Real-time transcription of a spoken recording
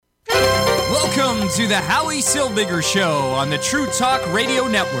Welcome to the Howie Silbiger Show on the True Talk Radio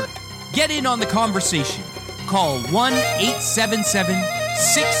Network. Get in on the conversation. Call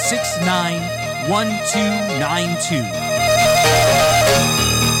 1-877-669-1292.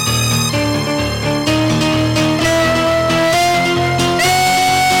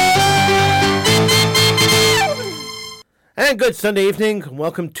 And good Sunday evening.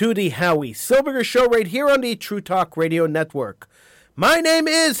 Welcome to the Howie Silbiger Show right here on the True Talk Radio Network. My name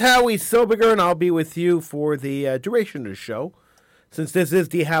is Howie Silbiger, and I'll be with you for the duration of the show. Since this is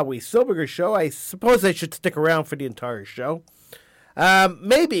the Howie Silbiger Show, I suppose I should stick around for the entire show.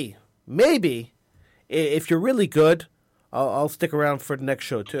 Maybe, if you're really good, I'll stick around for the next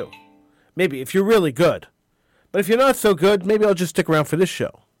show too. Maybe, if you're really good. But if you're not so good, maybe I'll just stick around for this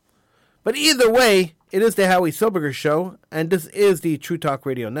show. But either way, it is the Howie Silbiger Show, and this is the True Talk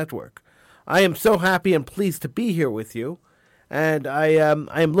Radio Network. I am so happy and pleased to be here with you, and I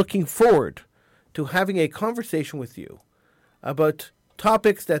am looking forward to having a conversation with you about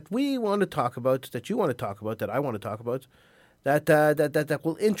topics that we want to talk about, that you want to talk about, that I want to talk about, that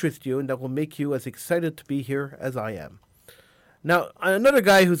will interest you and that will make you as excited to be here as I am. Now, another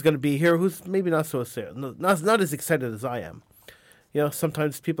guy who's going to be here, who's maybe not as excited as I am. You know,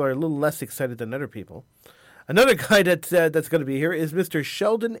 sometimes people are a little less excited than other people. Another guy that's going to be here is Mr.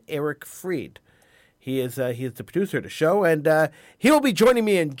 Sheldon Eric Freed. He is the producer of the show, and he will be joining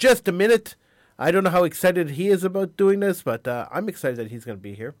me in just a minute. I don't know how excited he is about doing this, but I'm excited that he's going to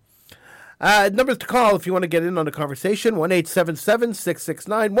be here. Numbers to call if you want to get in on the conversation,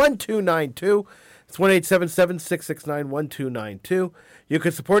 1-877-669-1292. It's 1-877-669-1292. You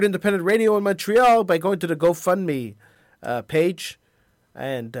can support independent radio in Montreal by going to the GoFundMe page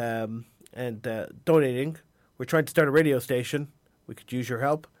and donating. We're trying to start a radio station. We could use your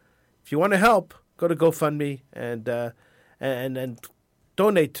help. If you want to help, go to GoFundMe and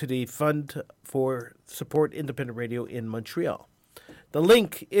donate to the fund for support independent radio in Montreal. The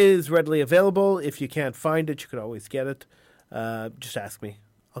link is readily available. If you can't find it, you can always get it. Just ask me.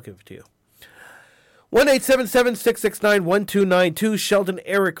 I'll give it to you. 1-877-669-1292. Sheldon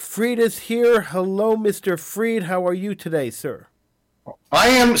Eric Freed is here. Hello, Mr. Freed. How are you today, sir? I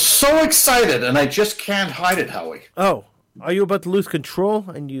am so excited, and I just can't hide it, Howie. Oh, are you about to lose control,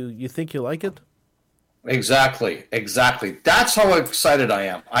 and you think you like it? Exactly. That's how excited I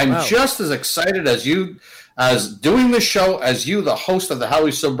am. I'm just as excited as you, as doing the show, as you, the host of the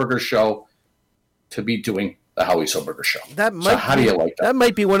Howie Silbiger Show, to be doing the Howie Silbiger Show. How do you like that? That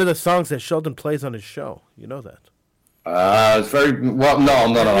might be one of the songs that Sheldon plays on his show. You know that? It's very well.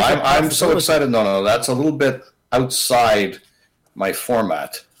 No. I'm so excited. No. That's a little bit outside my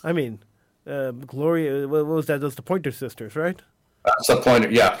format. I mean, Gloria. What was that? Those the Pointer Sisters, right? That's the Pointer.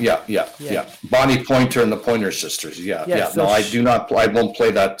 Yeah. Bonnie Pointer and the Pointer Sisters. Yeah. So no, I do not. I won't play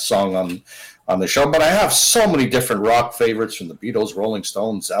that song on the show. But I have so many different rock favorites from the Beatles, Rolling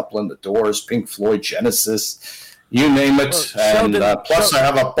Stones, Zeppelin, The Doors, Pink Floyd, Genesis, you name it. Plus, I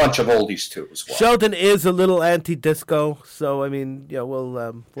have a bunch of oldies too as well. Sheldon is a little anti-disco, so I mean,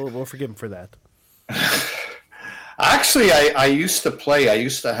 we'll forgive him for that. Actually, I used to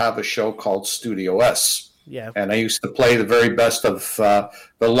have a show called Studio S. Yeah. And I used to play the very best of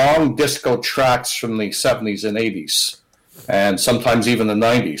the long disco tracks from the 70s and 80s, and sometimes even the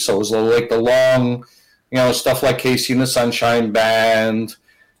 90s. So it was like the long, stuff like Casey and the Sunshine Band,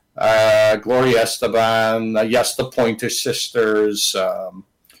 Gloria Esteban, the Pointer Sisters,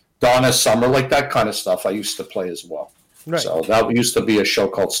 Donna Summer, like that kind of stuff I used to play as well. Right. So that used to be a show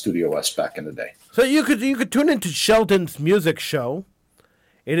called Studio S back in the day. So you could tune into Sheldon's music show.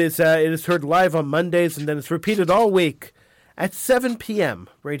 It is heard live on Mondays, and then it's repeated all week at 7 p.m.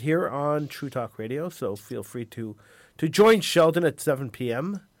 right here on True Talk Radio. So feel free to join Sheldon at 7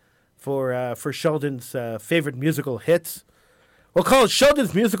 p.m. for Sheldon's favorite musical hits. We'll call it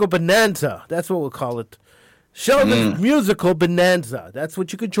Sheldon's Musical Bonanza. That's what we'll call it. Sheldon's Musical Bonanza. That's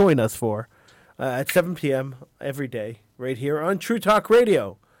what you could join us for at 7 p.m. every day right here on True Talk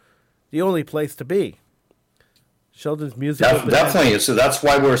Radio, the only place to be. Sheldon's Musical Bonanza. Definitely. So that's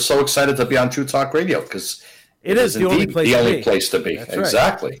why we're so excited to be on True Talk Radio, because it is the only place to be. That's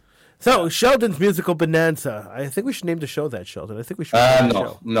exactly. Right. So, Sheldon's Musical Bonanza. I think we should name the show that, Sheldon. I think we should name the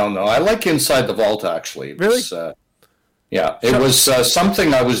show. No. I like Inside the Vault, actually. Really? It was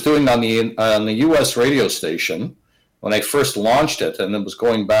something I was doing on the U.S. radio station when I first launched it, and it was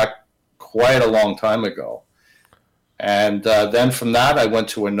going back quite a long time ago. And then from that, I went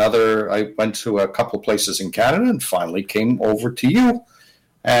to a couple of places in Canada and finally came over to you.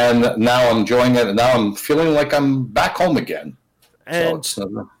 And now I'm enjoying it, and now I'm feeling like I'm back home again. And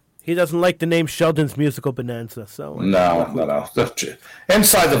He doesn't like the name Sheldon's Musical Bonanza. So No.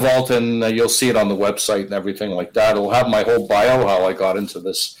 Inside the vault, and you'll see it on the website and everything like that. It'll have my whole bio, how I got into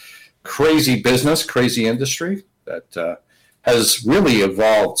this crazy business, crazy industry that has really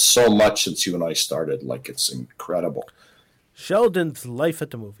evolved so much since you and I started. Like, it's incredible. Sheldon's life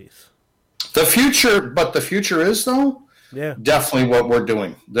at the movies. The future is, though, definitely what we're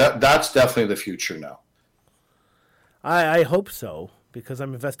doing. That's definitely the future now. I hope so, because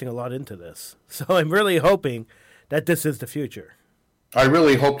I'm investing a lot into this. So I'm really hoping that this is the future. I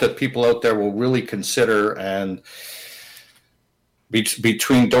really hope that people out there will really consider, and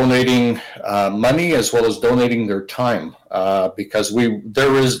between donating money as well as donating their time, because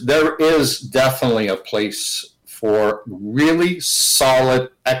there is definitely a place for really solid,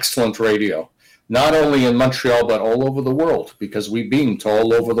 excellent radio, not only in Montreal but all over the world, because we beam to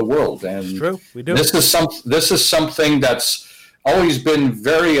all over the world. And it's true, we do. This is something that's always been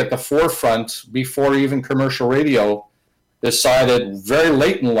very at the forefront before even commercial radio decided very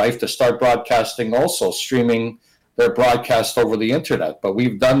late in life to start broadcasting, also streaming their broadcast over the internet. But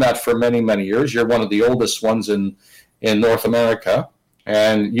we've done that for many, many years. You're one of the oldest ones in North America,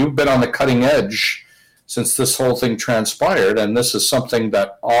 and you've been on the cutting edge since this whole thing transpired, and this is something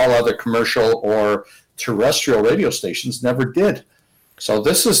that all other commercial or terrestrial radio stations never did. So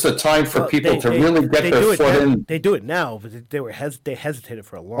this is the time for people to really get their foot in. They do it now, but they hesitated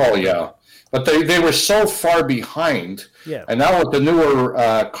for a long time. Oh, yeah. But they were so far behind. Yeah. And now with the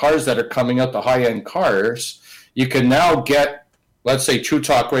newer cars that are coming out, the high-end cars, you can now get, let's say, True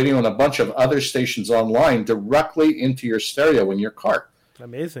Talk Radio and a bunch of other stations online directly into your stereo in your car.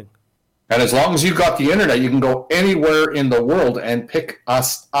 Amazing. And as long as you've got the internet, you can go anywhere in the world and pick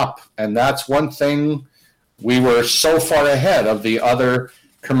us up. And that's one thing, we were so far ahead of the other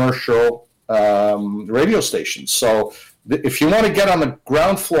commercial radio stations. So if you want to get on the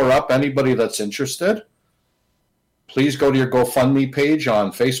ground floor up, anybody that's interested, please go to your GoFundMe page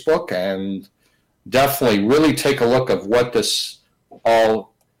on Facebook and definitely really take a look of what this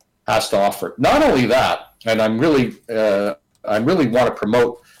all has to offer. Not only that, and I really want to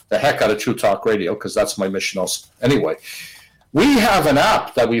promote the heck out of True Talk Radio, because that's my mission also. Anyway, we have an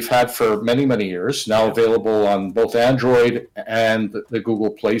app that we've had for many, many years, now available on both Android and the Google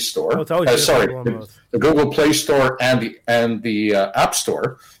Play Store. Oh, the Google Play Store and the App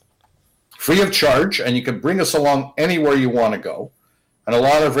Store, free of charge, and you can bring us along anywhere you want to go. And a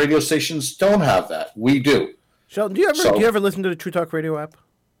lot of radio stations don't have that. We do. Sheldon, do you ever listen to the True Talk Radio app?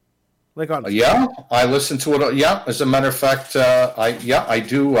 Like honestly. Yeah, I listen to it. Yeah, as a matter of fact, I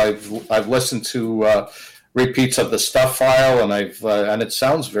do. I've listened to repeats of the stuff file, and and it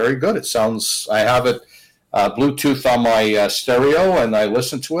sounds very good. I have it Bluetooth on my stereo, and I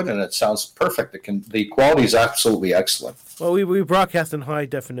listen to it, and it sounds perfect. The quality is absolutely excellent. Well, we broadcast in high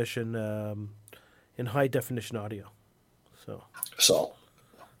definition audio, so.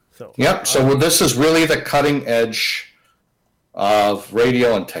 Yep. So this is really the cutting edge of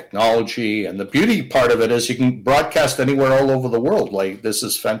radio and technology, and the beauty part of it is you can broadcast anywhere all over the world. Like, this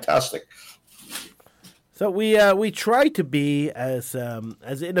is fantastic. So we try to be as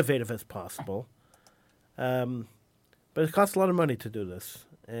innovative as possible, but it costs a lot of money to do this,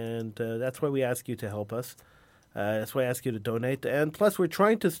 and that's why we ask you to help us. That's why I ask you to donate, and plus we're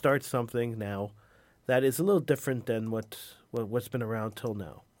trying to start something now that is a little different than what's been around till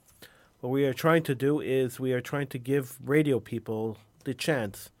now. What we are trying to do is we are trying to give radio people the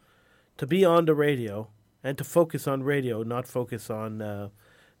chance to be on the radio and to focus on radio, not focus on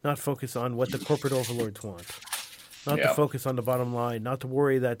what the corporate overlords want, to focus on the bottom line, not to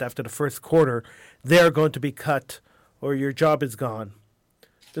worry that after the first quarter they're going to be cut or your job is gone.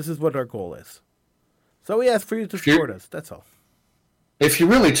 This is what our goal is. So we ask for you to support us. That's all. If you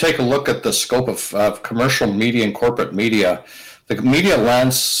really take a look at the scope of commercial media and corporate media, the media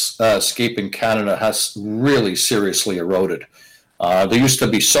landscape in Canada has really seriously eroded. There used to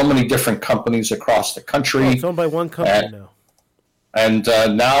be so many different companies across the country. It's owned by one company now. And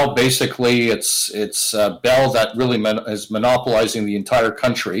now basically it's Bell that really is monopolizing the entire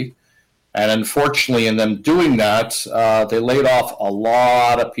country. And unfortunately, in them doing that, they laid off a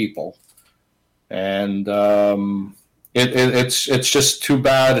lot of people. And it's just too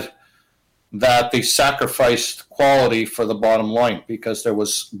bad that they sacrificed quality for the bottom line, because there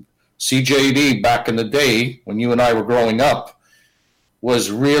was CJD back in the day when you and I were growing up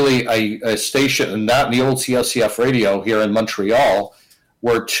was really a station, and that and the old CFCF radio here in Montreal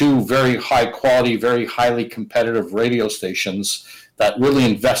were two very high quality, very highly competitive radio stations that really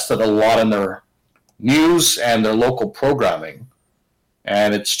invested a lot in their news and their local programming.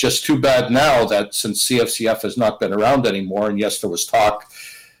 And it's just too bad now that since CFCF has not been around anymore, and yes, there was talk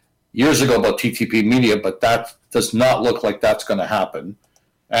years ago about TTP Media, but that does not look like that's going to happen.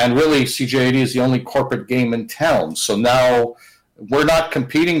 And really, CJ80 is the only corporate game in town. So now we're not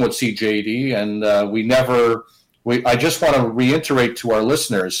competing with CJ80, and I just want to reiterate to our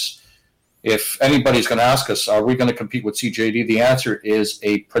listeners, if anybody's going to ask us, are we going to compete with CJ80? The answer is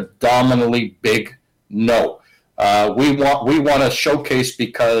a predominantly big no. We want to showcase,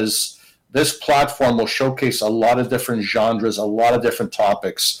 because this platform will showcase a lot of different genres, a lot of different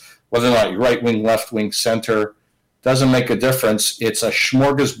topics, whether or not you're right wing, left wing, center, doesn't make a difference. It's a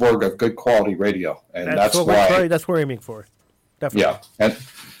smorgasbord of good quality radio, and that's why that's what we're aiming for. Definitely. Yeah,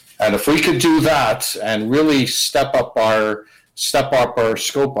 and if we could do that and really step up our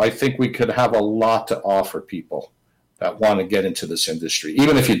scope, I think we could have a lot to offer people that want to get into this industry.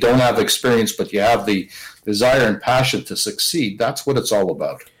 Even if you don't have experience, but you have the desire and passion to succeed, that's what it's all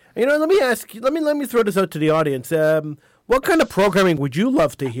about. Let me ask you. Let me throw this out to the audience. What kind of programming would you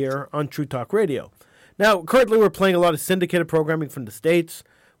love to hear on True Talk Radio? Now, currently we're playing a lot of syndicated programming from the States.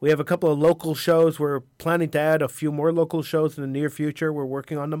 We have a couple of local shows. We're planning to add a few more local shows in the near future. We're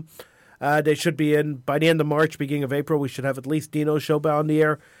working on them. They should be in by the end of March, beginning of April. We should have at least Dino's show on the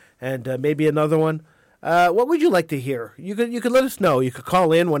air, and maybe another one. What would you like to hear? You could let us know. You could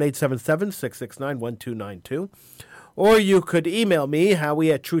call in 1-877-669-1292. Or you could email me,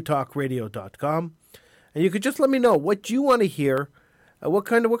 howie@truetalkradio.com. And you could just let me know what you want to hear. What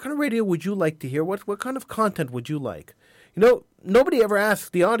kind of radio would you like to hear? What kind of content would you like? Nobody ever asks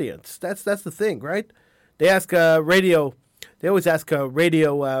the audience. That's the thing, right? They ask radio. They always ask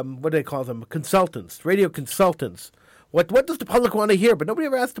radio. What do they call them? Consultants. Radio consultants. What does the public want to hear? But nobody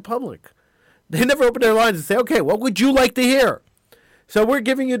ever asks the public. They never open their lines and say, okay, what would you like to hear? So we're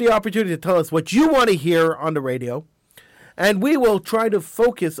giving you the opportunity to tell us what you want to hear on the radio. And we will try to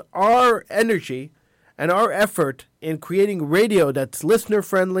focus our energy and our effort in creating radio that's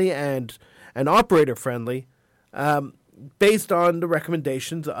listener-friendly and operator-friendly, based on the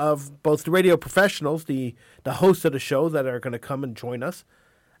recommendations of both the radio professionals, the hosts of the show that are going to come and join us,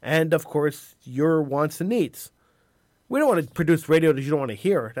 and, of course, your wants and needs. We don't want to produce radio that you don't want to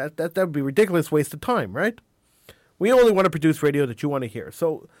hear. That would be a ridiculous waste of time, right? We only want to produce radio that you want to hear.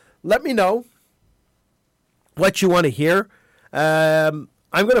 So let me know what you want to hear.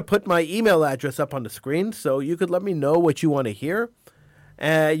 I'm going to put my email address up on the screen, so you could let me know what you want to hear.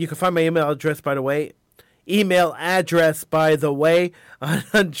 You can find my email address, by the way, on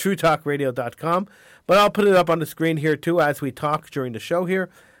truetalkradio.com. But I'll put it up on the screen here, too, as we talk during the show here.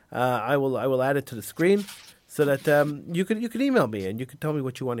 I will add it to the screen so that you can email me and you can tell me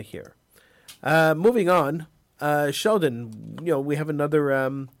what you want to hear. Moving on, Sheldon, we have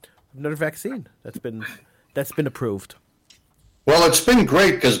another vaccine that's been approved. Well, it's been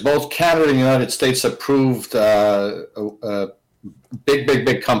great because both Canada and the United States approved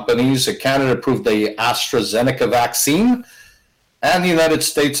big companies. Canada approved the AstraZeneca vaccine, and the United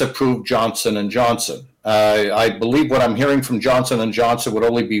States approved Johnson & Johnson. I believe what I'm hearing from Johnson & Johnson would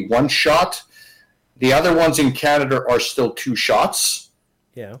only be one shot. The other ones in Canada are still 2 shots.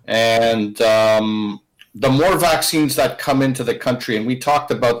 Yeah. And the more vaccines that come into the country, and we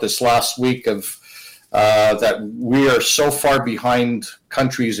talked about this last week of that we are so far behind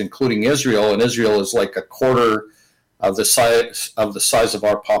countries, including Israel, and Israel is like a quarter of the size of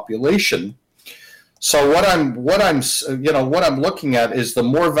our population. So what I'm looking at is the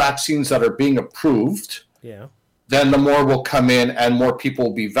more vaccines that are being approved, then the more will come in and more people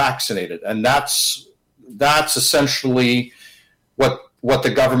will be vaccinated, and that's essentially what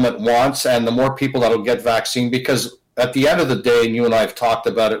the government wants, and the more people that will get vaccine, because at the end of the day, and you and I have talked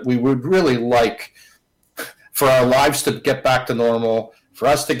about it, we would really like for our lives to get back to normal, for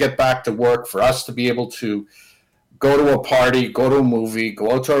us to get back to work, for us to be able to go to a party, go to a movie,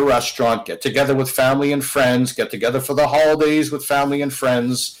 go out to a restaurant, get together with family and friends, get together for the holidays with family and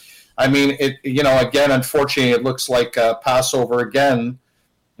friends. I mean, again, unfortunately, it looks like Passover again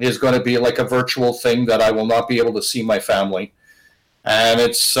is going to be like a virtual thing that I will not be able to see my family. And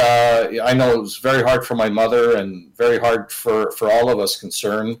it's, I know it was very hard for my mother and very hard for all of us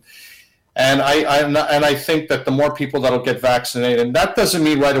concerned. And I think that the more people that'll get vaccinated, and that doesn't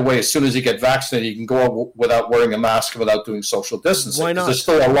mean right away, as soon as you get vaccinated, you can go out without wearing a mask and without doing social distancing. Why not? There's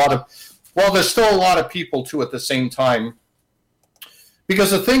still a lot of people too at the same time.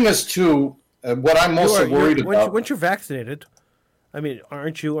 Because the thing is too, what I'm also worried about. Once you're vaccinated, I mean,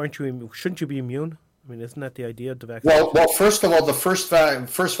 shouldn't you be immune? I mean, isn't that the idea of the vaccine? Well, first of all, the first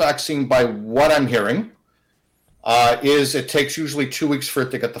vaccine, by what I'm hearing, is it takes usually 2 weeks for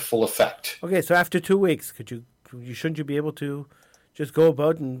it to get the full effect. Okay, so after 2 weeks, shouldn't you be able to just go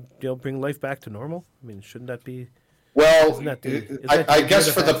about and bring life back to normal? I mean, shouldn't that be Well, Isn't I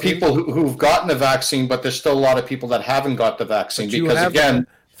guess for the people who've gotten the vaccine, but there's still a lot of people that haven't got the vaccine because, again,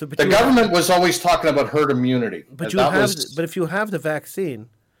 the government was always talking about herd immunity. But if you have the vaccine,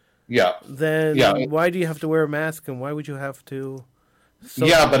 then why do you have to wear a mask, and why would you have to?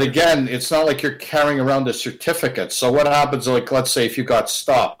 But again, it's not like you're carrying around a certificate. So what happens, like, let's say if you got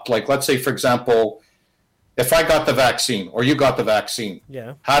stopped, like, let's say, for example, if I got the vaccine or you got the vaccine,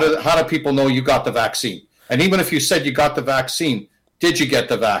 how do people know you got the vaccine? And even if you said you got the vaccine, did you get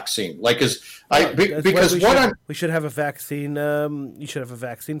the vaccine? Like, we should have a vaccine. You should have a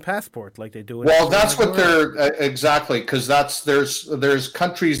vaccine passport, like they do. That's what they're exactly, because there's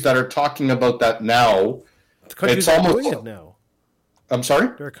countries that are talking about that now. Countries that are doing it now. I'm sorry?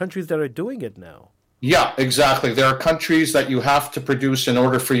 There are countries that are doing it now. Yeah, exactly. There are countries that you have to produce in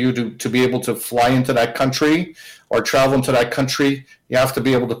order for you to be able to fly into that country or travel into that country. You have to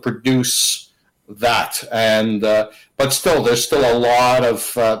be able to produce that, and but still, there's still a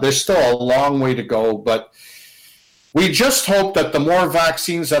long way to go. But we just hope that the more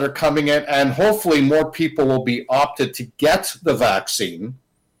vaccines that are coming in, and hopefully more people will be opted to get the vaccine,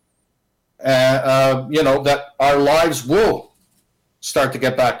 that our lives will start to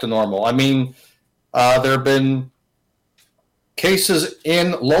get back to normal. I mean, there have been cases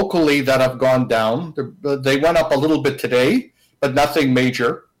locally that have gone down. They went up a little bit today, but nothing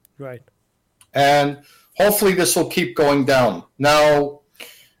major. Right. And hopefully this will keep going down. Now,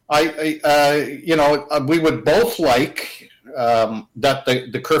 we would both like that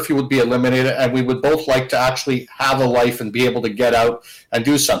the curfew would be eliminated, and we would both like to actually have a life and be able to get out and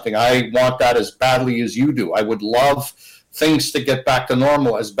do something. I want that as badly as you do. I would love things to get back to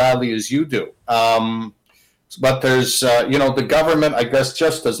normal as badly as you do. But there's, the government, I guess,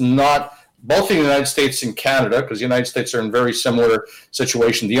 just does not, both in the United States and Canada, because the United States are in very similar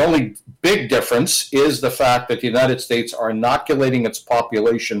situation. The only big difference is the fact that the United States are inoculating its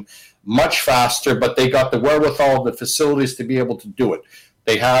population much faster, but they got the wherewithal, the facilities to be able to do it.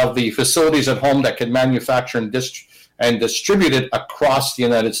 They have the facilities at home that can manufacture and distribute it across the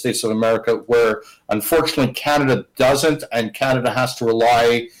United States of America, where unfortunately Canada doesn't, and Canada has to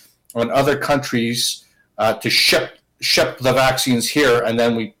rely on other countries to ship the vaccines here, and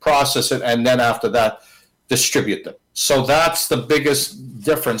then we process it, and then after that distribute them. So that's the biggest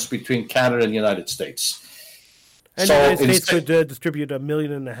difference between Canada and the United States. And the United States could distribute 1.5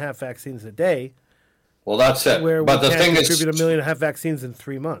 million vaccines a day. Well, that's it. But the thing is, distribute 1.5 million vaccines in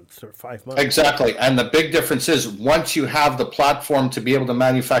 3 months or 5 months. Exactly. And the big difference is once you have the platform to be able to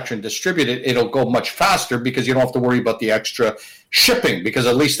manufacture and distribute it, it'll go much faster because you don't have to worry about the extra shipping, because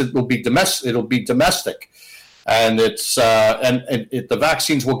at least it will be domestic. It'll be domestic. And it's the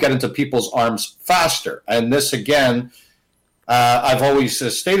vaccines will get into people's arms faster. And this, again, I've always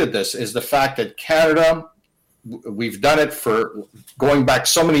stated this, is the fact that Canada, we've done it for going back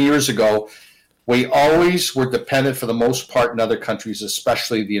so many years ago. We always were dependent for the most part in other countries,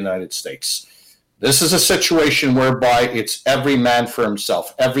 especially the United States. This is a situation whereby it's every man for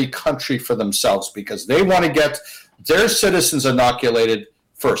himself, every country for themselves, because they want to get their citizens inoculated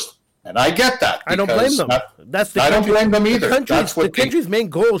first. And I get that. I don't blame them. I don't blame them either. The country's main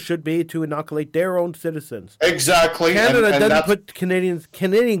goal should be to inoculate their own citizens. Exactly. Canada doesn't put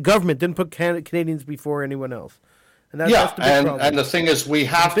Canadian government didn't put Canadians before anyone else. And that's the big problem. And the thing is, we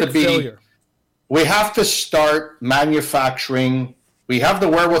have to start manufacturing. We have the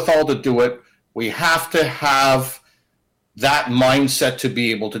wherewithal to do it. We have to have that mindset to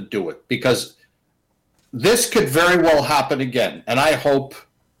be able to do it, because this could very well happen again. And I hope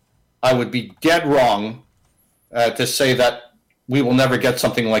I would be dead wrong to say that we will never get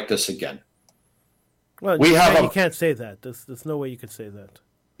something like this again. Well, you can't say that. There's no way you could say that.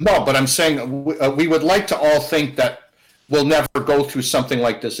 No, but I'm saying we would like to all think that we'll never go through something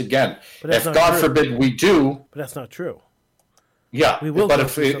like this again. If God forbid we do. But that's not true. Yeah. We will go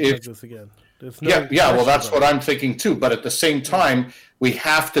through something like this again. Well, that's what I'm thinking too. But at the same time, we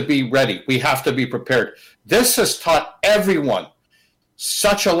have to be ready. We have to be prepared. This has taught everyone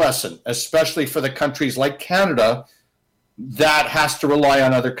such a lesson, especially for the countries like Canada that has to rely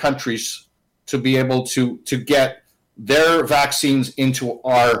on other countries to be able to get their vaccines into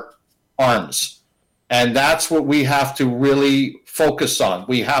our arms. And that's what we have to really focus on.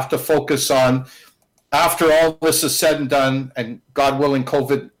 We have to focus on, after all this is said and done, and God willing,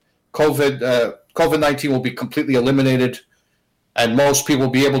 COVID-19 will be completely eliminated, and most people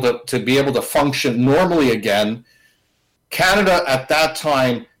will be able to function normally again. Canada at that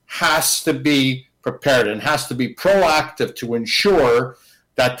time has to be prepared and has to be proactive to ensure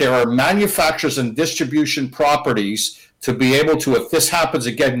that there are manufacturers and distribution properties to be able to, if this happens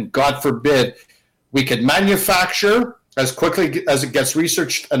again, God forbid, We could manufacture as quickly as it gets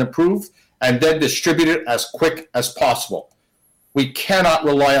researched and approved, and then distribute it as quick as possible. We cannot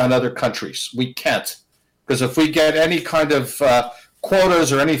rely on other countries. We can't. Because if we get any kind of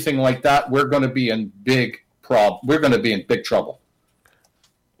quotas or anything like that, we're going to be in big We're going to be in big trouble.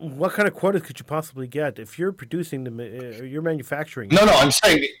 What kind of quotas could you possibly get if you're producing them? You're manufacturing. No, I'm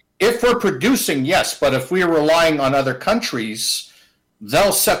saying if we're producing, yes, but if we're relying on other countries,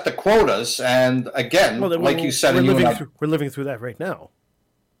 they'll set the quotas. And again, you said, we're living through that right now.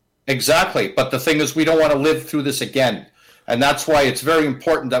 Exactly, but the thing is, we don't want to live through this again, and that's why it's very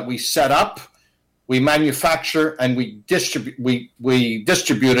important that we set up, we manufacture, and we distribute. We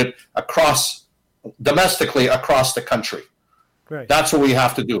distribute it domestically across the country. Right. That's what we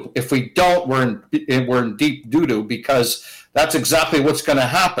have to do. If we don't, we're in deep doo-doo, because that's exactly what's going to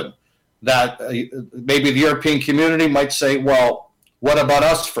happen. That maybe the European community might say, "Well, what about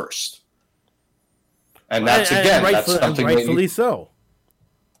us first?" And that's that's something rightfully so.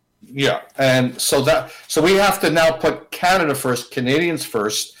 Yeah, and so we have to now put Canada first, Canadians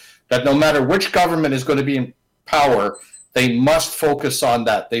first. That no matter which government is going to be in power, they must focus on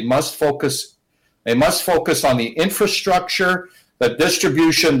that. They must focus on the infrastructure, the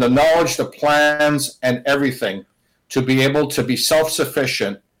distribution, the knowledge, the plans, and everything to be able to be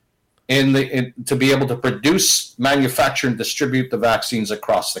self-sufficient to be able to produce, manufacture, and distribute the vaccines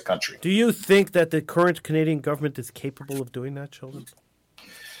across the country. Do you think that the current Canadian government is capable of doing that, Sheldon?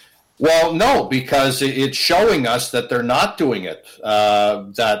 Well, no, because it's showing us that they're not doing it.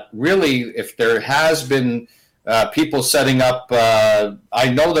 That really, if there has been people setting up, I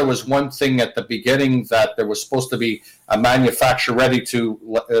know there was one thing at the beginning that there was supposed to be a manufacturer ready to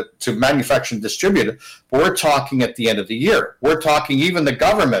manufacture and distribute it. But we're talking at the end of the year. We're talking, even the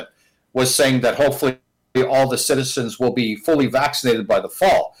government was saying that hopefully all the citizens will be fully vaccinated by the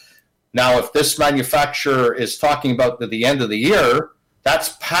fall. Now, if this manufacturer is talking about the end of the year,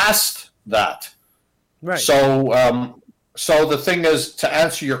 that's past that. Right. So the thing is, to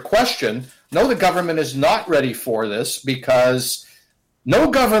answer your question, no, the government is not ready for this, because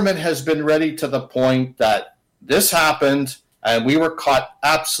no government has been ready to the point that this happened and we were caught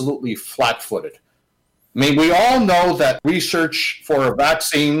absolutely flat-footed. I mean, we all know that research for a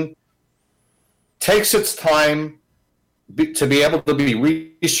vaccine takes its time to be able to be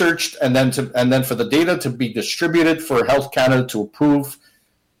researched, and then for the data to be distributed for Health Canada to approve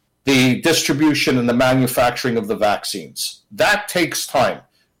the distribution and the manufacturing of the vaccines. That takes time.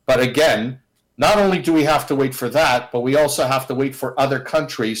 But again, not only do we have to wait for that, but we also have to wait for other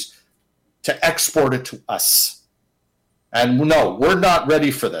countries to export it to us. And no, we're not ready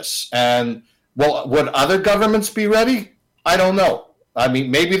for this. And well, would other governments be ready? I don't know. I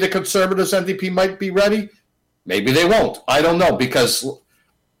mean, maybe the Conservatives, NDP might be ready. Maybe they won't. I don't know, because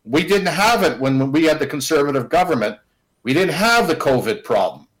we didn't have it when we had the Conservative government. We didn't have the COVID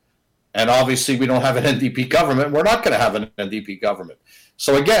problem. And obviously we don't have an NDP government. We're not going to have an NDP government.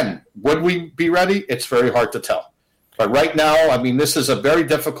 So again, would we be ready? It's very hard to tell. But right now, I mean, this is a very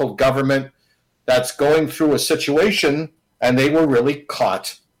difficult government that's going through a situation, and they were really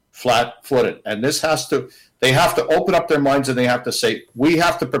caught flat-footed. And they have to open up their minds, and they have to say, we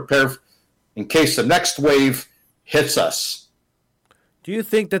have to prepare in case the next wave hits us. Do you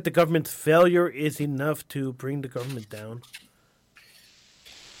think that the government's failure is enough to bring the government down?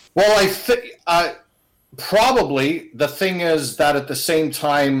 Well, I think probably. The thing is that at the same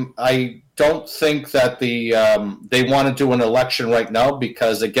time, I don't think that they want to do an election right now,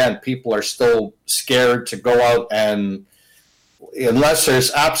 because, again, people are still scared to go out, and unless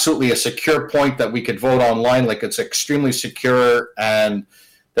there's absolutely a secure point that we could vote online, like it's extremely secure, and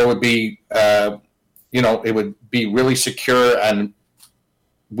there would be, it would be really secure, and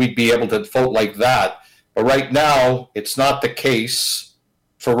we'd be able to vote like that. But right now, it's not the case.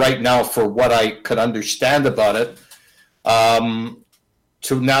 For right now, for what I could understand about it,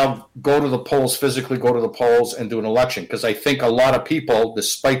 to now go to the polls, physically go to the polls and do an election. Because I think a lot of people,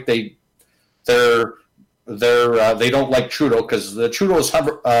 despite they don't like Trudeau, because the Trudeau's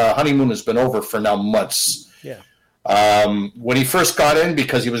honeymoon has been over for now months. Yeah. When he first got in,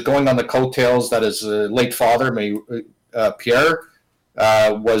 because he was going on the coattails that his late father, Pierre,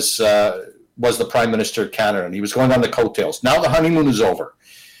 was the Prime Minister of Canada, and he was going on the coattails. Now the honeymoon is over.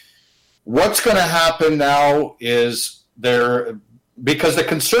 What's going to happen now is because the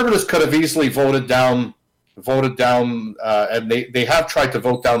Conservatives could have easily voted down, and they have tried to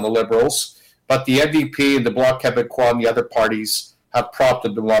vote down the Liberals, but the NDP and the Bloc Québécois and the other parties have propped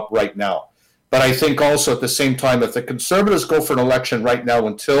them up right now. But I think also at the same time, if the Conservatives go for an election right now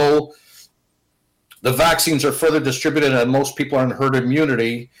until the vaccines are further distributed and most people are in herd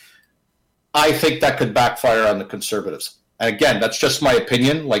immunity, I think that could backfire on the Conservatives. And again, that's just my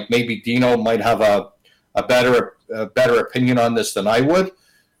opinion. Like maybe Dino might have a better opinion on this than I would,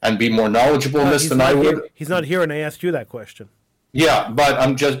 and be more knowledgeable in this than I would. He's not here, and I asked you that question. Yeah, but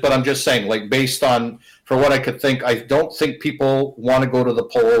I'm just saying, like, based on, for what I could think, I don't think people want to go to the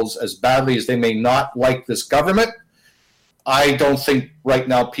polls as badly as they may not like this government. I don't think right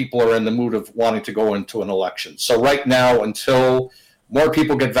now people are in the mood of wanting to go into an election. So right now, until more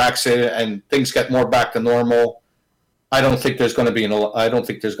people get vaccinated and things get more back to normal, I don't think there's going to be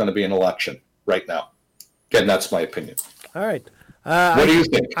an election right now. Again, that's my opinion. All right. What do you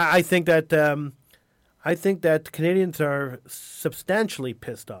think? I think that Canadians are substantially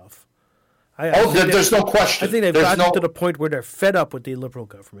pissed off. There's no question. I think they've gotten to the point where they're fed up with the Liberal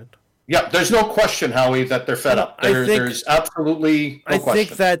government. Yeah, there's no question, Howie, that they're fed up. There's absolutely no question. I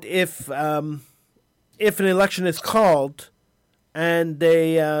think that if an election is called and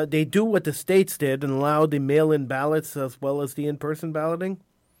they do what the states did and allow the mail-in ballots as well as the in-person balloting,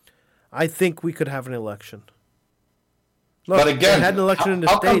 I think we could have an election. Look, but again, had an election in the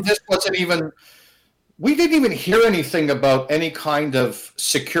States. Come this wasn't even? We didn't even hear anything about any kind of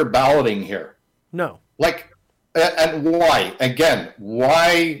secure balloting here. No. And why? Again,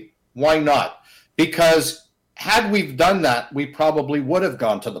 why not? Because had we done that, we probably would have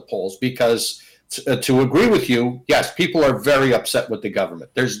gone to the polls. Because to agree with you, yes, people are very upset with the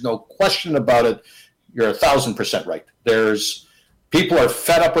government. There's no question about it. You're 1,000% right. People are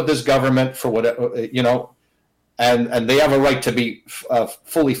fed up with this government for whatever, and they have a right to be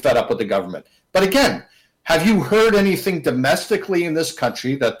fully fed up with the government. But again, have you heard anything domestically in this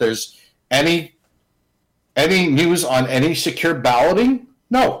country that there's any news on any secure balloting?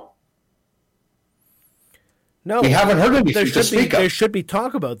 No. No, we haven't heard anything to speak of. There should be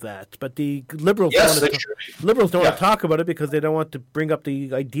talk about that, but the Liberals don't want to talk about it because they don't want to bring up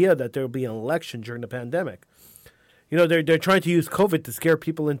the idea that there will be an election during the pandemic. They're trying to use COVID to scare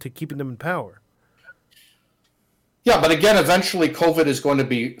people into keeping them in power. Yeah, but again, eventually COVID is going to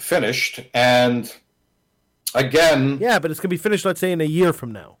be finished, and again... Yeah, but it's going to be finished, let's say, in a year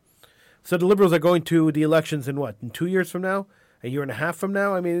from now. So the Liberals are going to the elections in what? In 2 years from now? A year and a half from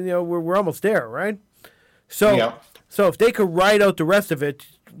now? I mean, we're almost there, right? So if they could ride out the rest of it,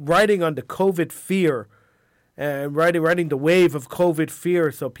 riding on the COVID fear, and riding the wave of COVID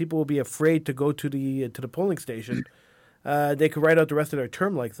fear, so people will be afraid to go to the polling station, they could ride out the rest of their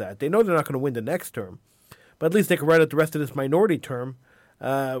term like that. They know they're not going to win the next term, but at least they could ride out the rest of this minority term,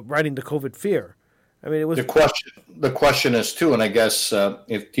 riding the COVID fear. I mean, it was the question is too, and I guess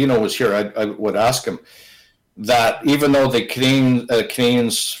if Dino was here, I would ask him that even though the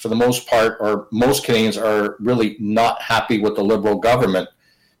Canadians, for the most part, or most Canadians, are really not happy with the Liberal government,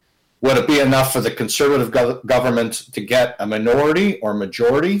 would it be enough for the Conservative government to get a minority or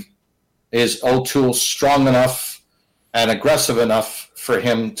majority? Is O'Toole strong enough and aggressive enough for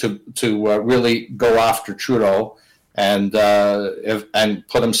him to really go after Trudeau and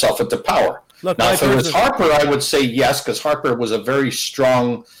put himself into power? Look, now, if it was Harper, I would say yes, because Harper was a very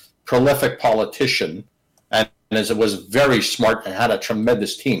strong, prolific politician, and was very smart and had a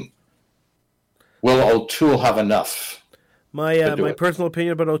tremendous team. Will O'Toole have enough? My personal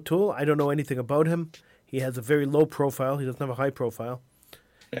opinion about O'Toole, I don't know anything about him. He has a very low profile. He doesn't have a high profile.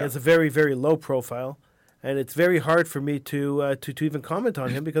 Yeah. He has a very, very low profile, and it's very hard for me to even comment on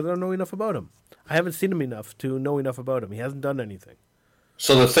him because I don't know enough about him. I haven't seen him enough to know enough about him. He hasn't done anything.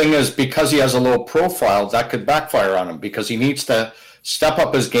 So the thing is, because he has a low profile, that could backfire on him because he needs to step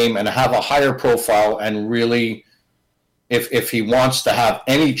up his game and have a higher profile and really, if he wants to have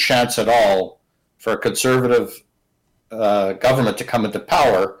any chance at all for a Conservative government to come into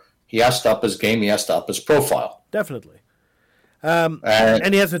power, he has to up his game, he has to up his profile. Definitely.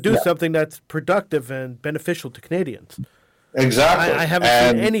 And he has to do something that's productive and beneficial to Canadians. Exactly. I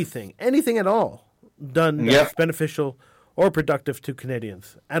haven't seen anything at all done that's beneficial or productive to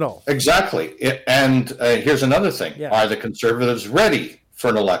Canadians at all. Exactly. Here's another thing. Yeah. Are the Conservatives ready for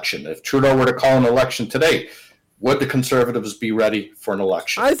an election? If Trudeau were to call an election today, would the Conservatives be ready for an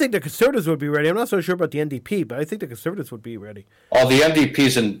election? I think the Conservatives would be ready. I'm not so sure about the NDP, but I think the Conservatives would be ready. Oh, the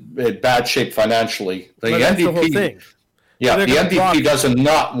NDP's in bad shape financially. That's the whole thing. Yeah, the NDP does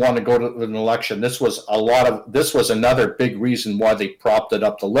not want to go to an election. This was another big reason why they propped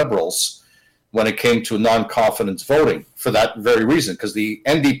up the Liberals when it came to non-confidence voting, for that very reason, because the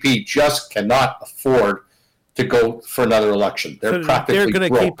NDP just cannot afford to go for another election. They're broke.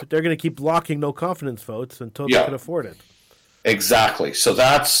 They're going to keep blocking no confidence votes until they can afford it. Exactly. So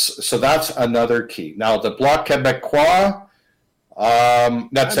that's another key. Now the Bloc Québécois,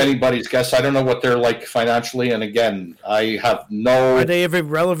 That's anybody's guess. I don't know what they're like financially, and again, I have no. Are they ever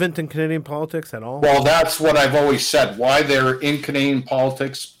relevant in Canadian politics at all? Well, that's what I've always said. Why they're in Canadian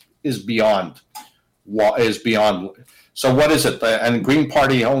politics is beyond. So what is it? And Green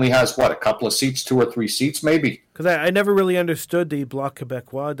Party only has what, a couple of seats, 2 or 3 seats, maybe. Because I never really understood the Bloc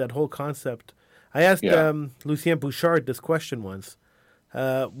Québécois, that whole concept. I asked Lucien Bouchard this question once.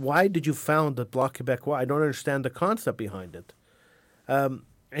 Why did you found the Bloc Québécois? I don't understand the concept behind it. And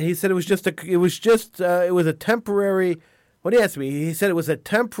he said it was a temporary. What he asked me, he said it was a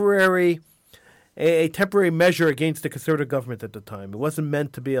temporary measure against the Conservative government at the time. It wasn't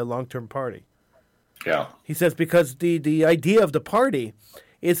meant to be a long-term party. Yeah. He says because the idea of the party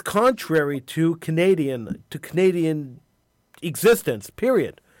is contrary to Canadian existence.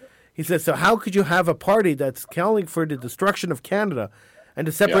 Period. He says, so how could you have a party that's calling for the destruction of Canada and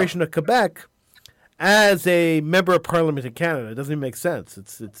the separation of Quebec as a member of Parliament in Canada? It doesn't even make sense.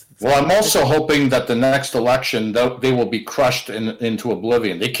 Well, I'm also hoping that the next election, they will be crushed into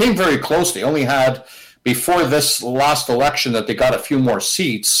oblivion. They came very close. They only had, before this last election, that they got a few more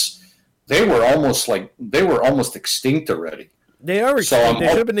seats. They were almost extinct already. They are extinct. They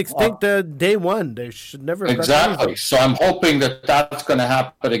should have been extinct day one. They should never have exactly. So I'm hoping that that's going to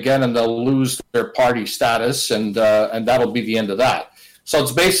happen again, and they'll lose their party status, and that'll be the end of that. So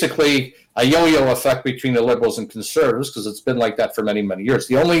it's basically a yo-yo effect between the Liberals and Conservatives, because it's been like that for many, many years.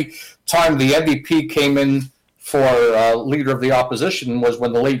 The only time the NDP came in for leader of the opposition was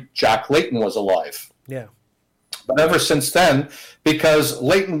when the late Jack Layton was alive. Yeah. But ever since then, because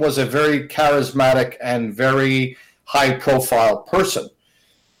Layton was a very charismatic and very high-profile person.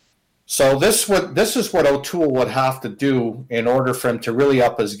 So this is what O'Toole would have to do in order for him to really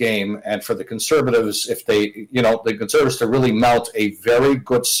up his game, and for the Conservatives, the Conservatives to really mount a very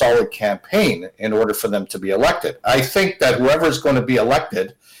good, solid campaign in order for them to be elected. I think that whoever is going to be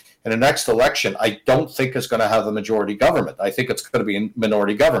elected in the next election, I don't think is going to have a majority government. I think it's going to be a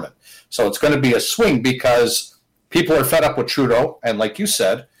minority government. So it's going to be a swing because people are fed up with Trudeau, and like you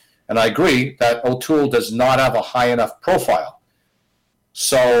said, and I agree, that O'Toole does not have a high enough profile.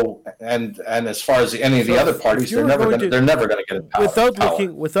 So, and as far as any of the other parties, they're never going to get in power.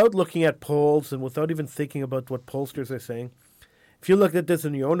 Without looking at polls and without even thinking about what pollsters are saying, if you looked at this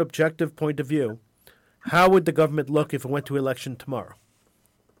in your own objective point of view, how would the government look if it went to election tomorrow?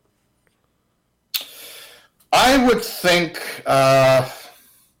 I would think I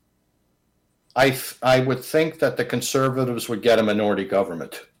would think that the Conservatives would get a minority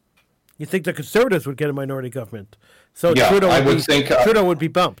government. You think the Conservatives would get a minority government? So yeah, Trudeau would be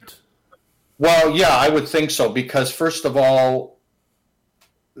bumped. Well, yeah, I would think so, because first of all,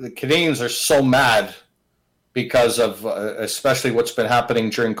 the Canadians are so mad because of especially what's been happening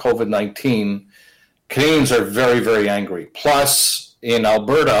during COVID-19. Canadians are very, very angry. Plus, in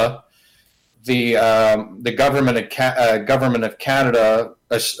Alberta, the government of Canada,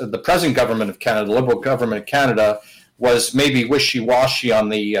 the present government of Canada, the Liberal government of Canada, was maybe wishy-washy on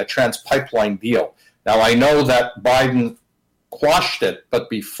the Trans Pipeline deal. Now, I know that Biden quashed it, but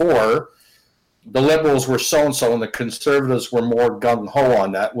before, the Liberals were so-and-so and the Conservatives were more gung-ho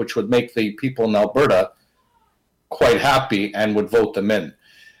on that, which would make the people in Alberta quite happy and would vote them in.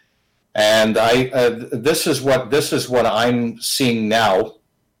 And this is what I'm seeing now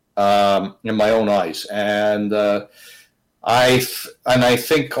in my own eyes. And I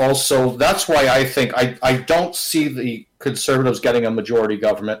think also that's why I think I don't see the Conservatives getting a majority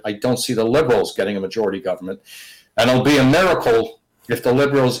government. I don't see the Liberals getting a majority government. And it'll be a miracle if the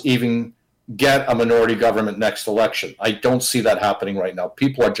Liberals even get a minority government next election. I don't see that happening right now.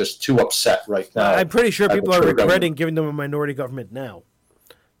 People are just too upset right now. I'm pretty sure people are regretting giving them a minority government now.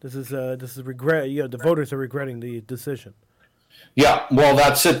 This is regret. The voters are regretting the decision. Yeah, well,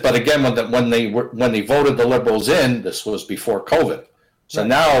 that's it. But again, when they voted the Liberals in, this was before COVID. So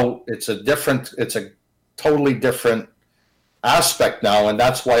now it's a totally different aspect now, and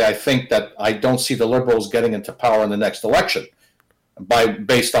that's why I think that I don't see the Liberals getting into power in the next election,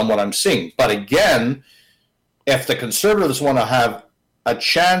 based on what I'm seeing. But again, if the Conservatives want to have a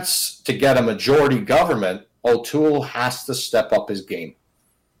chance to get a majority government, O'Toole has to step up his game.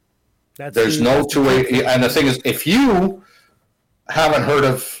 There's no two-way. And the thing is, if you haven't heard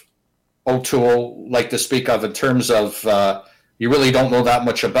of O'Toole, like to speak of, in terms of you really don't know that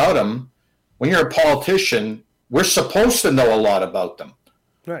much about him, when you're a politician, we're supposed to know a lot about them.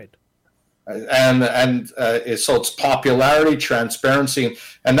 Right. And so it's popularity, transparency.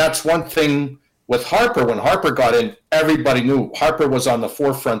 And that's one thing with Harper. When Harper got in, everybody knew Harper was on the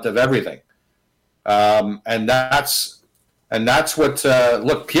forefront of everything. And that's what,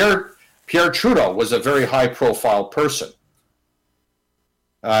 look, Pierre Trudeau was a very high-profile person.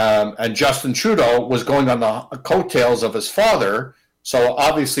 and Justin Trudeau was going on the coattails of his father. So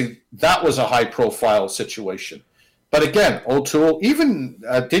obviously that was a high-profile situation. But again, O'Toole, even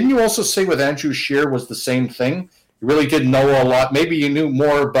didn't you also say with Andrew Scheer was the same thing? You really didn't know a lot. Maybe you knew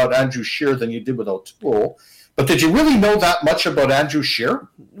more about Andrew Scheer than you did with O'Toole. But did you really know that much about Andrew Scheer?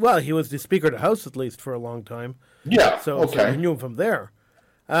 Well, he was the Speaker of the House at least for a long time. Yeah, so you knew him from there.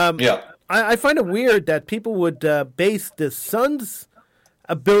 Yeah. I find it weird that people would base the son's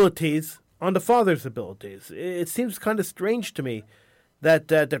abilities on the father's abilities. It seems kind of strange to me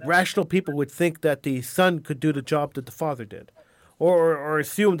that rational people would think that the son could do the job that the father did, or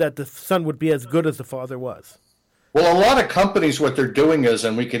assume that the son would be as good as the father was. Well, a lot of companies, what they're doing is,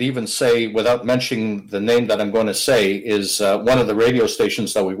 and we could even say, without mentioning the name that I'm going to say, is one of the radio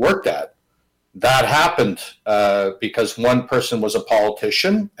stations that we worked at. That happened because one person was a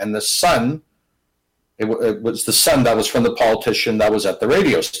politician, and the son, it was the son that was from the politician that was at the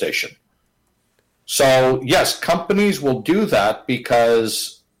radio station. So, yes, companies will do that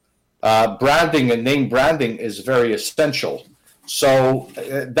because branding and name branding is very essential. So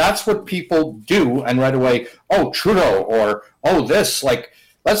that's what people do, and right away, oh, Trudeau, or oh, this, like,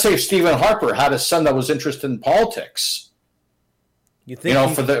 let's say if Stephen Harper had a son that was interested in politics, you think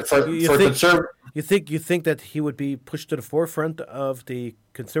you think that he would be pushed to the forefront of the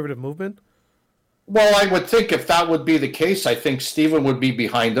conservative movement? Well, I would think if that would be the case, I think Stephen would be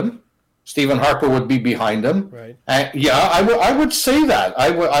behind him. Stephen Harper would be behind him. Right. I would say that.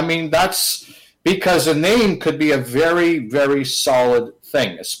 I mean, that's because a name could be a very, very solid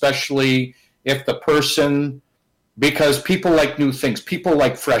thing, especially if the person, because people like new things, people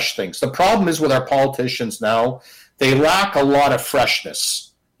like fresh things. The problem is with our politicians now, they lack a lot of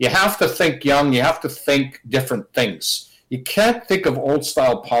freshness. You have to think young, you have to think different things. You can't think of old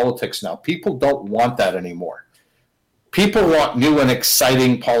style politics now. People don't want that anymore. People want new and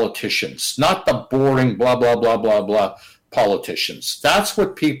exciting politicians, not the boring blah, blah, blah, blah, blah politicians. That's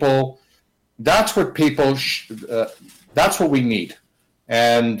what we need.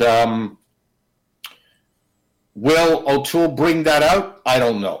 And will O'Toole bring that out? I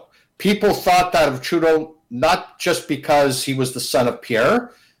don't know. People thought that of Trudeau not just because he was the son of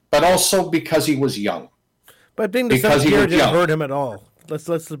Pierre, but also because he was young. But being the son of Pierre didn't hurt him at all.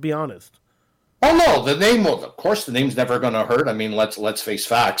 Let's be honest. Oh no, the name. Well, of course, the name's never going to hurt. I mean, let's face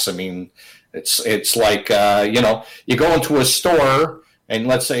facts. I mean, it's like you go into a store and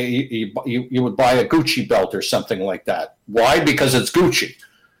let's say you would buy a Gucci belt or something like that. Why? Because it's Gucci.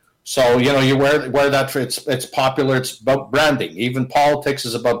 So you wear that. It's popular. It's about branding. Even politics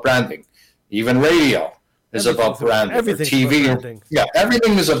is about branding. Even radio is about branding. Everything. TV. About branding. Yeah,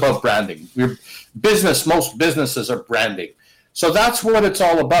 everything is about branding. Most businesses are branding. So that's what it's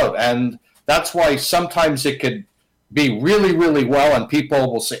all about, and that's why sometimes it could be really, really well, and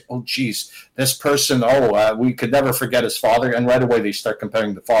people will say, oh, geez, this person, we could never forget his father, and right away they start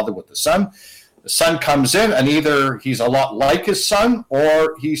comparing the father with the son. The son comes in, and either he's a lot like his son,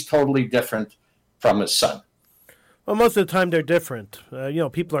 or he's totally different from his son. Well, most of the time they're different.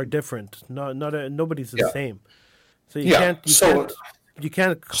 People are different. Nobody's the same. So you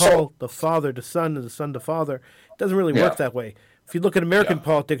can't call the father the son and the son the father. It doesn't really work that way. If you look at American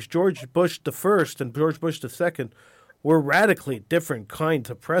politics, George Bush the first and George Bush the second were radically different kinds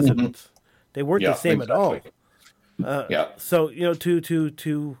of presidents. Mm-hmm. They weren't the same at all. So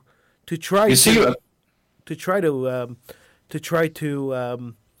to try to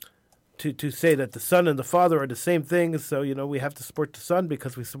say that the son and the father are the same thing, so we have to support the son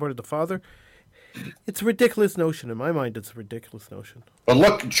because we supported the father. It's a ridiculous notion. In my mind, it's a ridiculous notion. But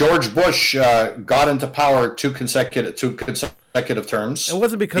look, George Bush got into power two consecutive terms. It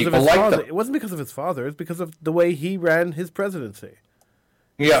wasn't because of his father. It wasn't because of his father. It's because of the way he ran his presidency.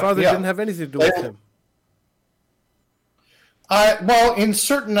 His father didn't have anything to do with him. Well, in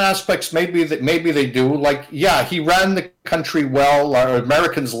certain aspects, maybe they do. Like, he ran the country well.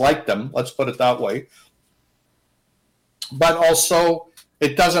 Americans liked him. Let's put it that way. But also,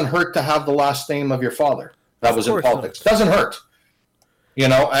 it doesn't hurt to have the last name of your father that was in politics. Doesn't hurt.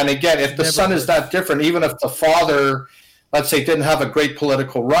 And again, if the son is that different, even if the father, let's say, didn't have a great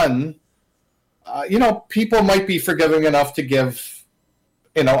political run, people might be forgiving enough to give,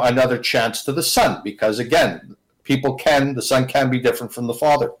 another chance to the son because, again, the son can be different from the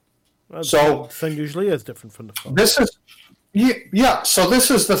father. Well, so the son usually is different from the father. So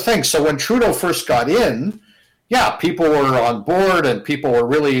this is the thing. So when Trudeau first got in, people were on board and people were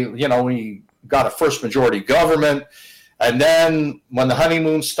really, we got a first majority government. And then when the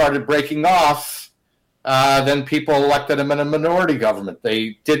honeymoon started breaking off, then people elected him in a minority government.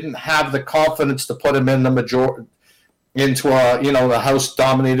 They didn't have the confidence to put him in the majority, into the House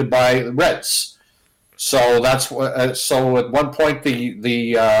dominated by Reds. So that's what. So at one point,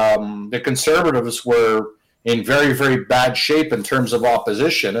 the Conservatives were in very, very bad shape in terms of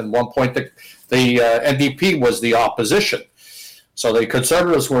opposition. At one point, the NDP was the opposition. So the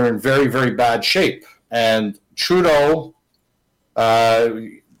Conservatives were in very, very bad shape. And Trudeau,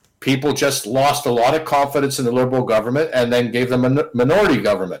 people just lost a lot of confidence in the Liberal government, and then gave them a minority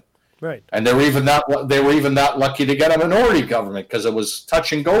government. Right. And they were even that lucky to get a minority government because it was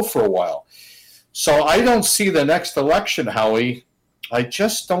touch and go for a while. So I don't see the next election, Howie. I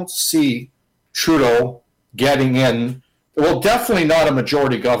just don't see Trudeau getting in. Well, definitely not a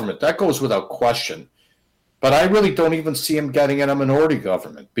majority government. That goes without question. But I really don't even see him getting in a minority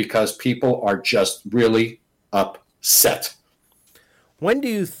government because people are just really upset. When do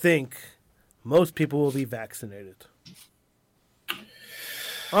you think most people will be vaccinated?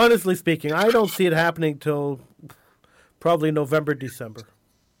 Honestly speaking, I don't see it happening till probably November, December.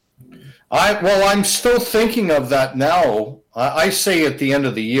 I'm still thinking of that now. I say at the end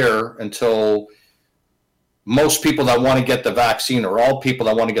of the year until most people that want to get the vaccine, or all people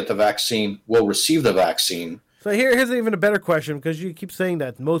that want to get the vaccine, will receive the vaccine. So here's even a better question, because you keep saying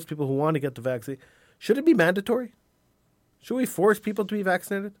that most people who want to get the vaccine, should it be mandatory? Should we force people to be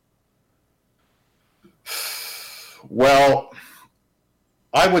vaccinated? Well,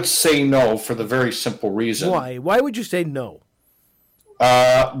 I would say no for the very simple reason. Why? Why would you say no?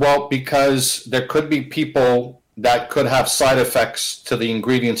 Well, because there could be people that could have side effects to the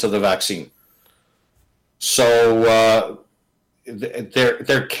ingredients of the vaccine. So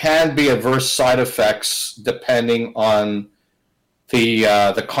there can be adverse side effects depending on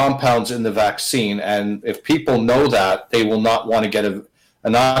the compounds in the vaccine, and if people know that, they will not want to get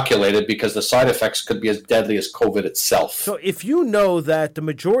inoculated because the side effects could be as deadly as COVID itself. So if you know that the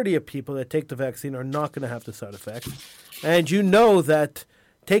majority of people that take the vaccine are not going to have the side effects, and you know that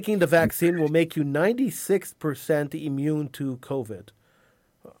taking the vaccine will make you 96% immune to COVID,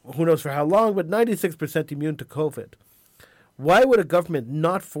 who knows for how long, but 96% immune to COVID, why would a government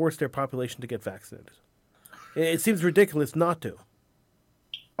not force their population to get vaccinated? It seems ridiculous not to.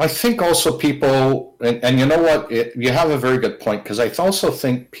 I think also people, and you know what, you have a very good point, because I also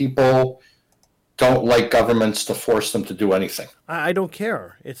think people don't like governments to force them to do anything. I don't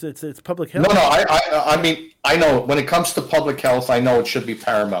care. It's public health. No, I mean, I know when it comes to public health, I know it should be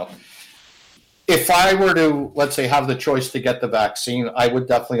paramount. If I were to, let's say, have the choice to get the vaccine, I would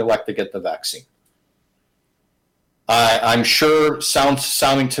definitely elect to get the vaccine. I'm sure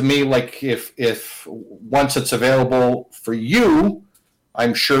sounding to me like if once it's available for you,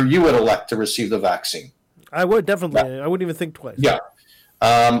 I'm sure you would elect to receive the vaccine. I would definitely. Yeah. I wouldn't even think twice. Yeah.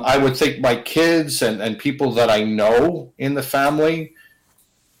 I would think my kids and people that I know in the family,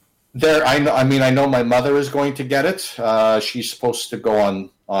 I know my mother is going to get it. She's supposed to go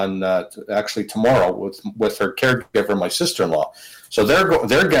on actually tomorrow with her caregiver, my sister-in-law. So they're going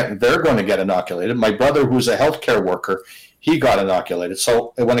to get inoculated. My brother, who's a healthcare worker, he got inoculated.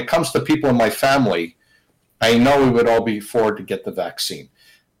 So when it comes to people in my family, I know we would all be forward to get the vaccine.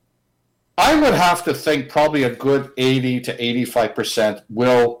 I would have to think probably a good 80 to 85%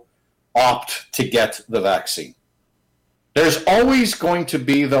 will opt to get the vaccine. There's always going to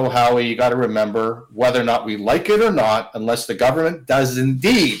be, though, Howie, you got to remember, whether or not we like it or not, unless the government does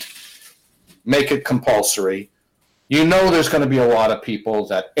indeed make it compulsory, you know there's going to be a lot of people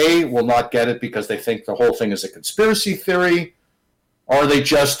that, A, will not get it because they think the whole thing is a conspiracy theory, or they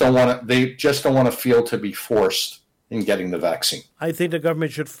just don't want to feel to be forced in getting the vaccine. I think the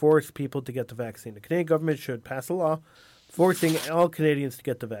government should force people to get the vaccine. The Canadian government should pass a law forcing all Canadians to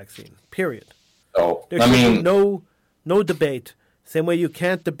get the vaccine, period. Oh, there should be no debate. Same way you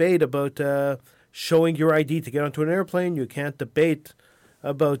can't debate about showing your ID to get onto an airplane. You can't debate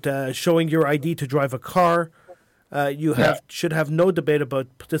about showing your ID to drive a car. Should have no debate about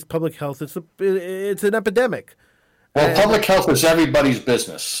this public health. It's an epidemic. Well, public health is everybody's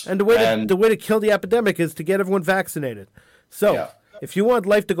business. And the way to kill the epidemic is to get everyone vaccinated. So if you want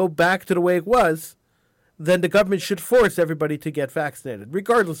life to go back to the way it was, then the government should force everybody to get vaccinated,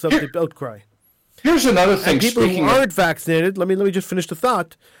 regardless of the outcry. Here's another thing. And people who aren't vaccinated, let me just finish the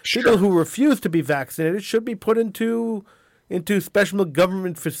thought. Sure. People who refuse to be vaccinated should be put into special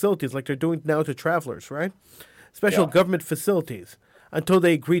government facilities like they're doing now to travelers, right? Special government facilities until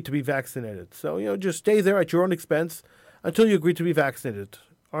they agree to be vaccinated. So, just stay there at your own expense until you agree to be vaccinated.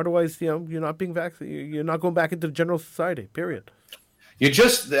 Otherwise, you're not being vaccinated. You're not going back into the general society, period. You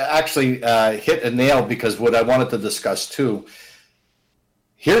just actually hit a nail, because what I wanted to discuss too,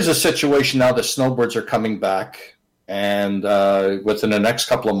 here's a situation now, the snowbirds are coming back, And within the next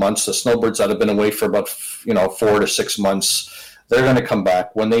couple of months, the snowbirds that have been away for about 4 to 6 months, they're going to come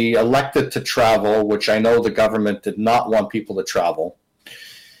back. When they elected to travel, which I know the government did not want people to travel,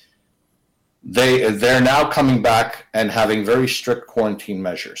 they're now coming back and having very strict quarantine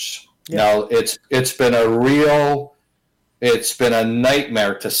measures. Yeah. Now it's been a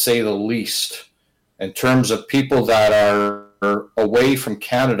nightmare, to say the least, in terms of people that are away from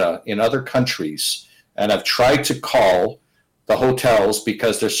Canada in other countries and have tried to call the hotels,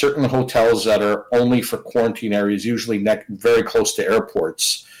 because there's certain hotels that are only for quarantine areas, usually very close to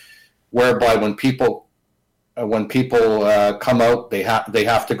airports, whereby when people come out, they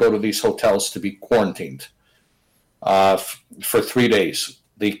have to go to these hotels to be quarantined for 3 days.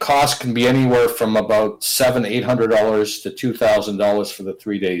 The cost can be anywhere from about $700-800 to $2,000 for the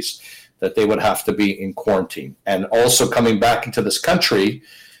 3 days that they would have to be in quarantine. And also, coming back into this country,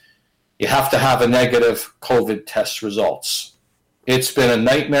 you have to have a negative COVID test results. It's been a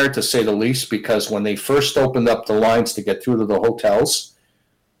nightmare, to say the least, because when they first opened up the lines to get through to the hotels,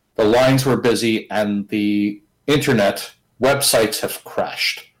 the lines were busy and the internet websites have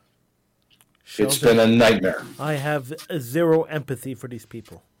crashed. Sheldon, it's been a nightmare. I have zero empathy for these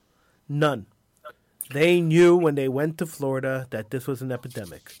people. None. They knew when they went to Florida that this was an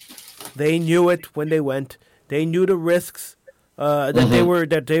epidemic. They knew it when they went. They knew the risks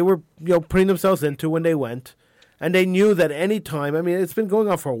that they were putting themselves into when they went. And they knew that any time, I mean, it's been going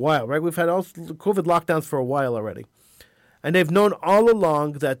on for a while, right? We've had all COVID lockdowns for a while already. And they've known all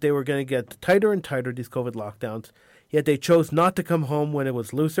along that they were going to get tighter and tighter, these COVID lockdowns. Yet they chose not to come home when it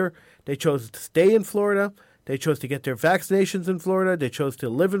was looser. They chose to stay in Florida. They chose to get their vaccinations in Florida. They chose to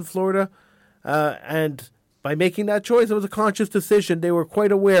live in Florida. And by making that choice, it was a conscious decision. They were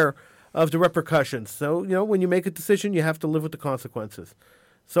quite aware of the repercussions. So, when you make a decision, you have to live with the consequences.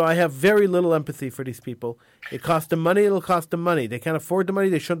 So I have very little empathy for these people. It costs them money. It'll cost them money. They can't afford the money.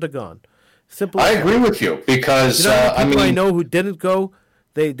 They shouldn't have gone. Simple. I agree with you, because I know who didn't go.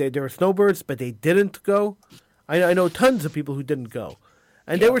 They were snowbirds, but they didn't go. I know tons of people who didn't go,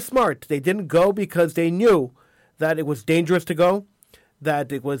 and they were smart. They didn't go because they knew that it was dangerous to go,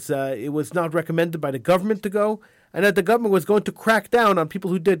 that it was not recommended by the government to go, and that the government was going to crack down on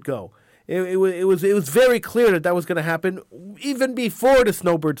people who did go. It was very clear that was going to happen even before the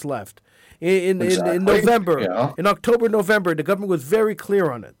snowbirds left in November, in October, November. The government was very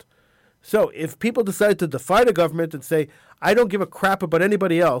clear on it. So if people decide to defy the government and say, I don't give a crap about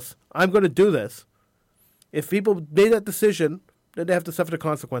anybody else, I'm going to do this. If people made that decision, then they have to suffer the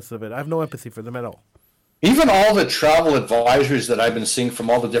consequences of it. I have no empathy for them at all. Even all the travel advisories that I've been seeing from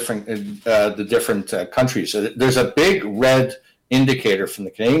all the different countries, there's a big red indicator from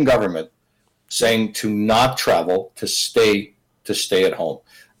the Canadian government saying to not travel, to stay at home.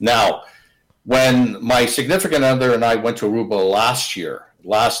 Now, when my significant other and I went to Aruba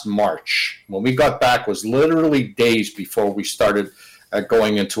last March, when we got back was literally days before we started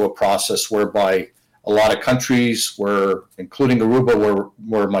going into a process whereby a lot of countries were, including Aruba,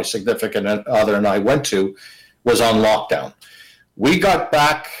 where my significant other and I went to, was on lockdown. We got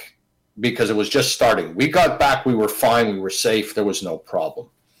back because it was just starting. We got back, we were fine, we were safe, there was no problem.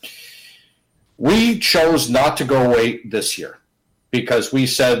 We chose not to go away this year because we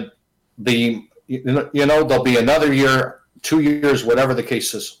said there'll be another year, 2 years, whatever the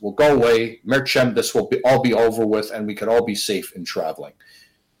case is, we'll go away. Merchem, this will all be over with, and we could all be safe in traveling.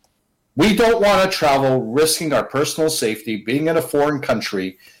 We don't want to travel risking our personal safety, being in a foreign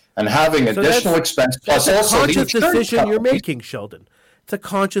country, and having additional expense. Plus, also the conscious decision you're making, Sheldon. It's a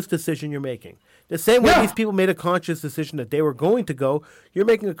conscious decision you're making. The same way these people made a conscious decision that they were going to go, you're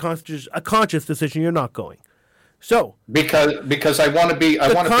making a conscious decision you're not going. So because I want to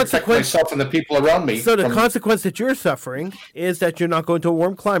protect myself and the people around me. So the consequence that you're suffering is that you're not going to a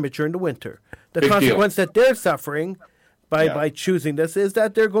warm climate during the winter. The consequence that they're suffering by choosing this is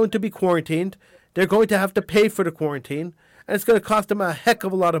that they're going to be quarantined. They're going to have to pay for the quarantine, and it's going to cost them a heck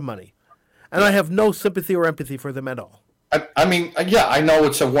of a lot of money. And I have no sympathy or empathy for them at all. I mean, I know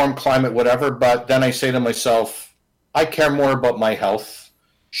it's a warm climate, whatever, but then I say to myself, I care more about my health,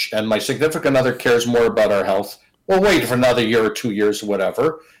 and my significant other cares more about our health. We'll wait for another year or 2 years or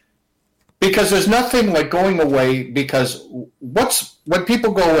whatever. Because there's nothing like going away, because when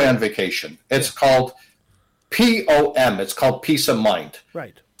people go away on vacation, it's called POM. It's called peace of mind.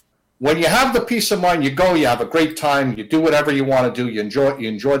 Right. When you have the peace of mind, you go, you have a great time, you do whatever you want to do, you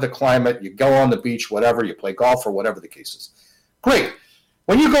enjoy the climate, you go on the beach, whatever, you play golf or whatever the case is. Great.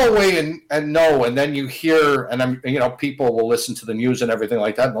 When you go away and then you hear, and people will listen to the news and everything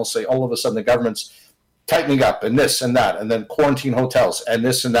like that, and they'll say all of a sudden the government's tightening up and this and that, and then quarantine hotels and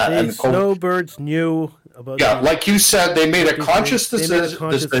this and that. The snowbirds knew about. Yeah, like you said, they made a conscious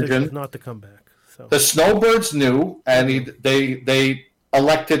decision not to come back. So the snowbirds knew, and they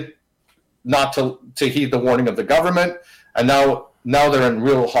elected not to heed the warning of the government, and now they're in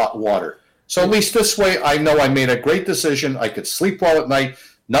real hot water. So at least this way, I know I made a great decision. I could sleep well at night,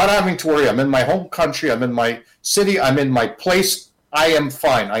 not having to worry. I'm in my home country. I'm in my city. I'm in my place. I am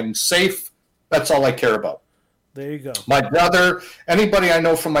fine. I'm safe. That's all I care about. There you go. My brother, anybody I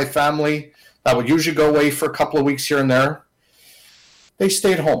know from my family that would usually go away for a couple of weeks here and there, they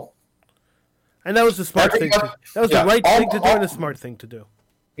stayed home. And that was the smart thing. That was the right thing to do and the smart thing to do.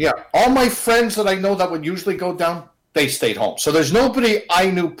 Yeah. All my friends that I know that would usually go down, they stayed home. So there's nobody I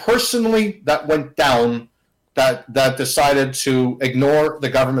knew personally that went down that decided to ignore the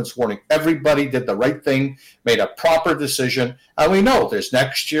government's warning. Everybody did the right thing, made a proper decision. And we know there's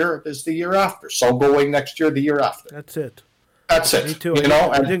next year, there's the year after. So go away next year, the year after. That's it. That's it. Me too.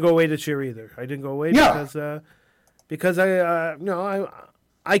 I didn't go away this year either. I didn't go away because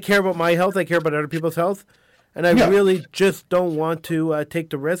I care about my health. I care about other people's health. And I really just don't want to take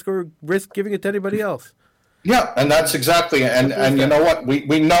the risk or risk giving it to anybody else. Yeah, and that's exactly. And you know what?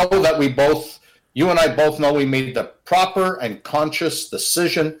 We know that we both, you and I both know we made the proper and conscious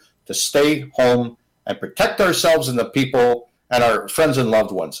decision to stay home and protect ourselves and the people and our friends and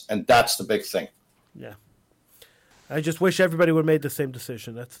loved ones. And that's the big thing. Yeah. I just wish everybody would have made the same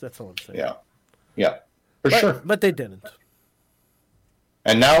decision. That's all I'm saying. Yeah, sure. But they didn't.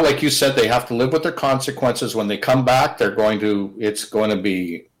 And now, like you said, they have to live with their consequences. When they come back, it's going to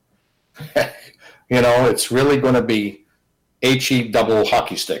be, it's really going to be HE double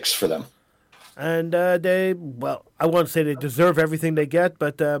hockey sticks for them. And I won't say they deserve everything they get,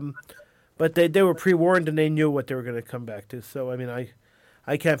 but they were pre-warned and they knew what they were going to come back to. So I mean,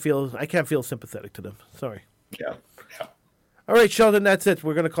 I can't feel sympathetic to them. Sorry. Yeah. All right, Sheldon, that's it.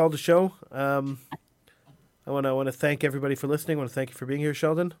 We're going to call the show. I want to thank everybody for listening. I want to thank you for being here,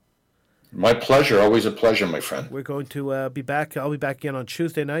 Sheldon. My pleasure. Always a pleasure, my friend. We're going to be back. I'll be back again on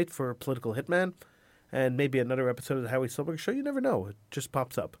Tuesday night for Political Hitman and maybe another episode of the Howie Silberg Show. You never know. It just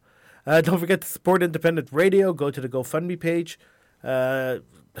pops up. Don't forget to support independent radio. Go to the GoFundMe page.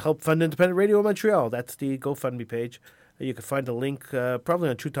 Help fund independent radio in Montreal. That's the GoFundMe page. You can find the link probably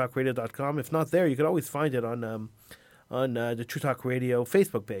on TrueTalkRadio.com. If not there, you can always find it on the True Talk Radio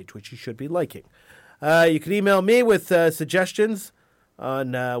Facebook page, which you should be liking. You can email me with suggestions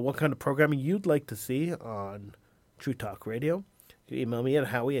on what kind of programming you'd like to see on True Talk Radio. You can email me at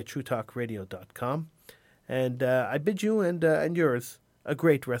howie@truetalkradio.com. And I bid you and yours a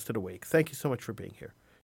great rest of the week. Thank you so much for being here.